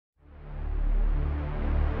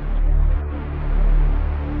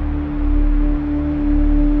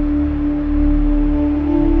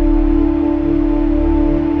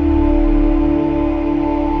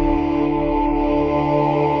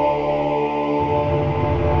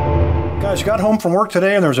Guys, got home from work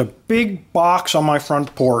today and there's a big box on my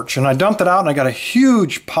front porch, and I dumped it out and I got a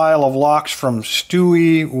huge pile of locks from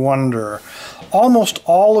Stewie Wonder. Almost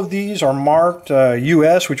all of these are marked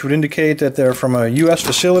US, which would indicate that they're from a US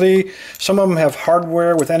facility. Some of them have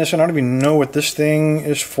hardware with NSN. I don't even know what this thing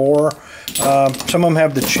is for. Some of them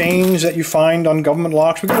have the chains that you find on government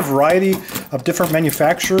locks. We've got a variety of different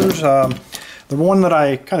manufacturers. The one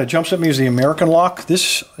that kind of jumps at me is the American lock.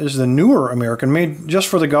 This is the newer American, made just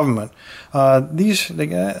for the government.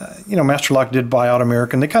 Master Lock did buy out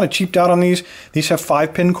American. They kind of cheaped out on these. These have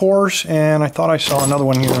 5-pin cores, and I thought I saw another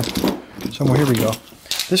one here somewhere. Here we go.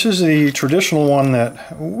 This is the traditional one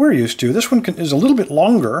that we're used to. This one is a little bit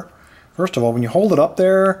longer. First of all, when you hold it up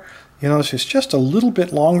there, you notice it's just a little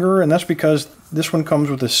bit longer, and that's because this one comes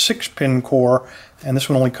with a 6-pin core, and this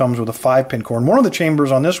one only comes with a 5-pin core. And one of the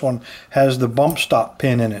chambers on this one has the bump stop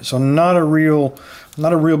pin in it, so not a real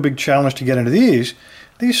big challenge to get into these.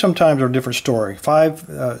 These sometimes are a different story.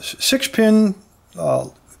 6-pin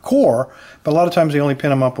core, but a lot of times they only pin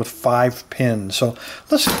them up with 5 pins. So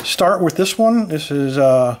let's start with this one. This is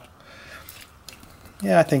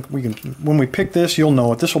yeah, I think we can, when we pick this, you'll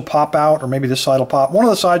know it. This will pop out, or maybe this side will pop. One of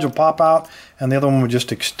the sides will pop out, and the other one will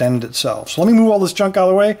just extend itself. So let me move all this junk out of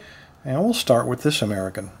the way, and we'll start with this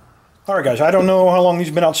American. All right, guys, I don't know how long these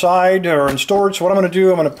have been outside or in storage, so what I'm going to do,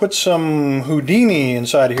 I'm going to put some Houdini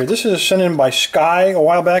inside of here. This is sent in by Sky a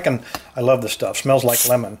while back, and I love this stuff. Smells like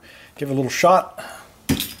lemon. Give it a little shot,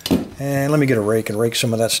 and let me get a rake and rake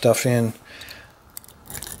some of that stuff in.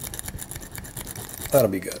 That'll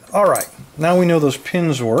be good. All right, now we know those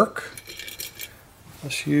pins work.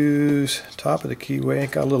 Let's use top of the keyway.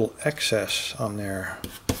 Got a little excess on there.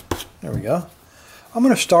 There we go. I'm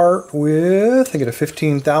going to start with, I get a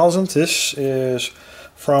 15,000th. This is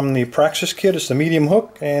from the Praxis kit. It's the medium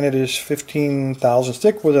hook, and it is 15,000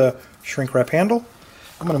 thick with a shrink wrap handle.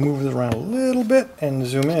 I'm going to move this around a little bit and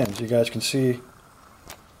zoom in so you guys can see.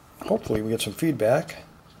 Hopefully we get some feedback.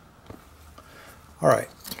 All right.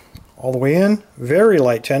 All the way in, very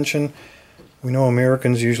light tension. We know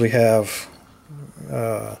Americans usually have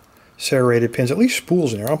serrated pins, at least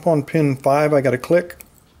spools in there. Up on pin 5, I got a click.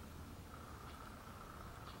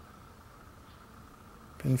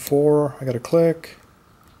 Pin 4, I got a click.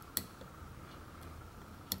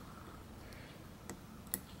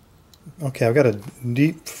 Okay, I've got a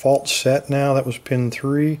deep fault set now. That was pin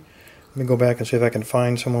 3. Let me go back and see if I can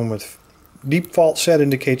find someone with deep fault set.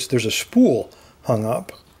 Indicates there's a spool hung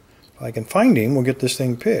up. If I can find him, we'll get this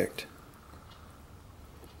thing picked.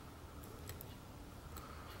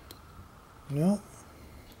 No.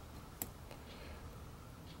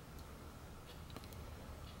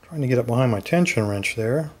 Trying to get up behind my tension wrench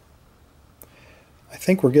there. I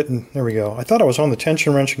think we're getting, there we go. I thought I was on the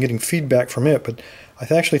tension wrench and getting feedback from it, but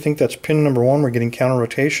I actually think that's pin number 1. We're getting counter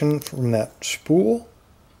rotation from that spool.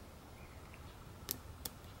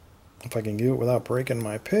 If I can do it without breaking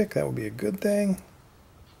my pick, that would be a good thing.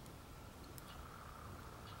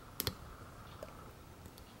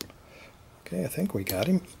 Okay, I think we got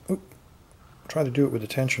him. Oop. Try to do it with the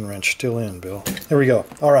tension wrench still in, Bill. There we go.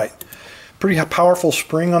 All right. Pretty powerful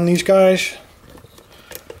spring on these guys.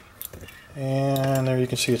 And there you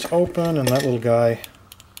can see it's open, and that little guy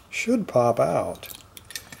should pop out.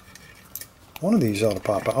 One of these ought to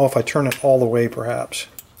pop out. Oh, if I turn it all the way, perhaps.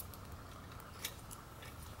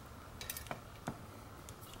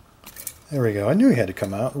 There we go. I knew he had to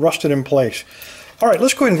come out. Rusted in place. All right,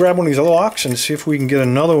 let's go ahead and grab one of these other locks and see if we can get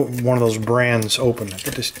another one of those brands open.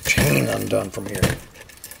 Get this chain undone from here.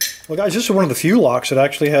 Well, guys, this is one of the few locks that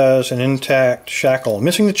actually has an intact shackle.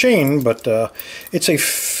 Missing the chain, but it's a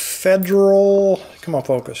Federal, come on,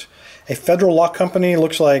 focus. A Federal lock company.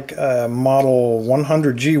 Looks like model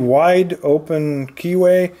 100G wide open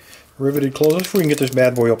keyway, riveted close. Let's see if we can get this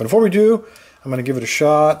bad boy open. Before we do, I'm going to give it a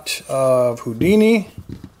shot of Houdini,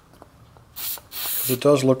 because it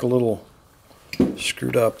does look a little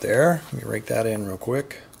screwed up there. Let me rake that in real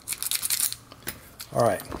quick. All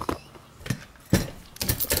right.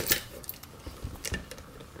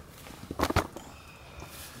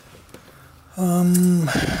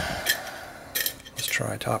 Let's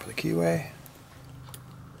try top of the keyway.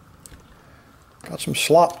 Got some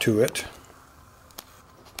slop to it.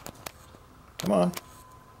 Come on.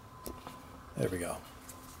 There we go.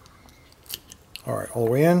 All right, all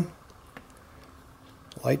the way in.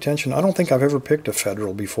 Light tension. I don't think I've ever picked a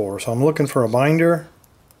Federal before, so I'm looking for a binder.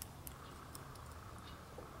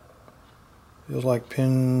 Feels like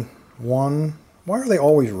pin 1. Why are they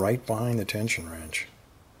always right behind the tension wrench?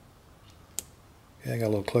 Okay, I got a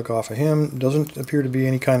little click off of him. Doesn't appear to be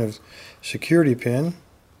any kind of security pin.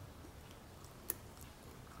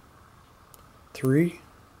 3.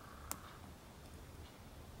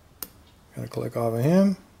 click off of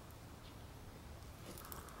him.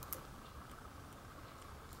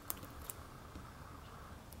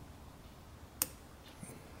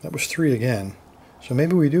 That was 3 again. So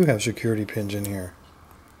maybe we do have security pins in here.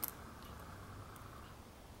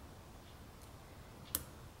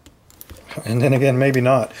 And then again, maybe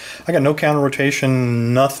not. I got no counter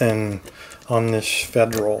rotation, nothing on this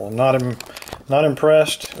Federal. Not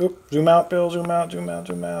impressed. Oop, zoom out, Bill. Zoom out, zoom out,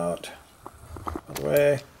 zoom out. Other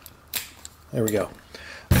way. There we go.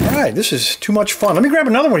 All right, this is too much fun. Let me grab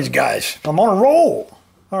another one of these guys. I'm on a roll.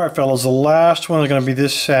 All right, fellas, the last one is going to be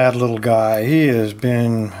this sad little guy. He has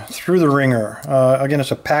been through the ringer. Again,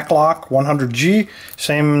 it's a pack lock 100G,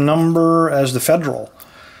 same number as the Federal.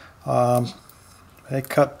 They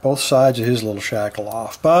cut both sides of his little shackle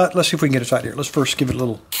off. But let's see if we can get inside here. Let's first give it a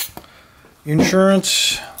little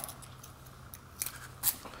insurance.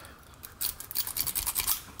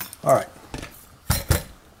 All right.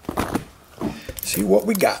 See what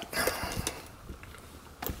we got.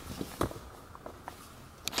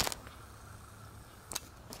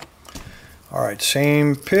 All right,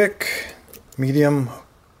 same pick, medium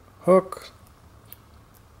hook.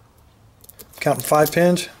 Counting 5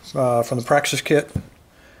 pins from the Praxis kit. You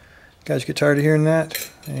guys get tired of hearing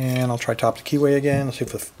that? And I'll try top the keyway again. Let's see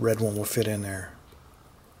if the red one will fit in there.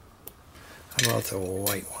 How about the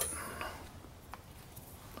white one?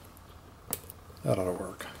 That ought to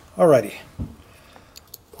work. Alrighty.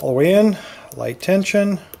 All the way in, light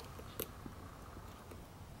tension.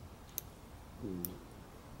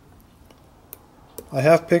 I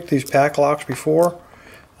have picked these pack locks before.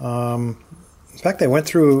 In fact, I went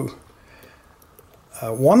through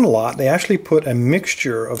one lot. They actually put a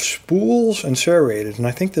mixture of spools and serrated, and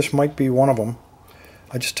I think this might be one of them.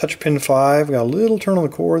 I just touched pin 5. Got a little turn on the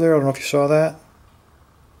core there. I don't know if you saw that.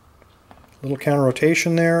 Little counter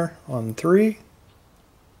rotation there on 3.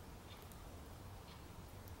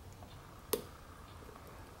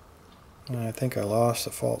 And I think I lost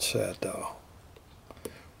the fault set though.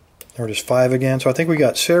 There it is, 5 again. So I think we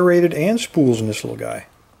got serrated and spools in this little guy.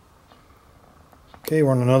 Okay,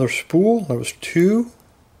 we're on another spool. That was 2.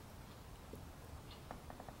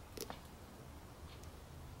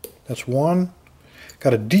 That's 1.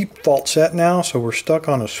 Got a deep fault set now, so we're stuck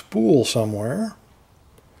on a spool somewhere.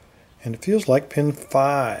 And it feels like pin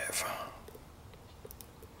 5.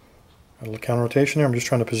 Got a little counter rotation there. I'm just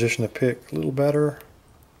trying to position the pick a little better.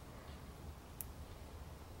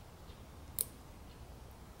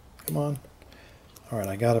 Come on. All right,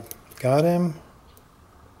 I got him.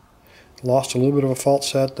 Lost a little bit of a fault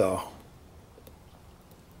set though.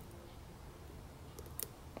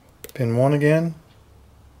 Pin 1 again.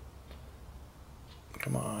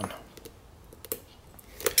 Come on. And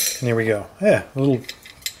there we go. Yeah, a little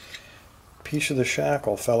piece of the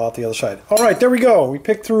shackle fell out the other side. All right, there we go. We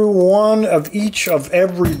picked through one of each of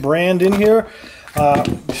every brand in here.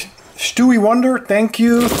 Stewie Wonder, thank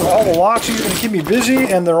you for all the locks. You're going to keep me busy,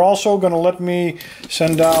 and they're also going to let me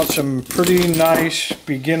send out some pretty nice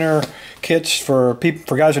beginner kits for people,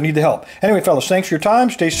 for guys who need the help. Anyway, fellas, thanks for your time.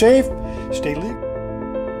 Stay safe. Stay legal.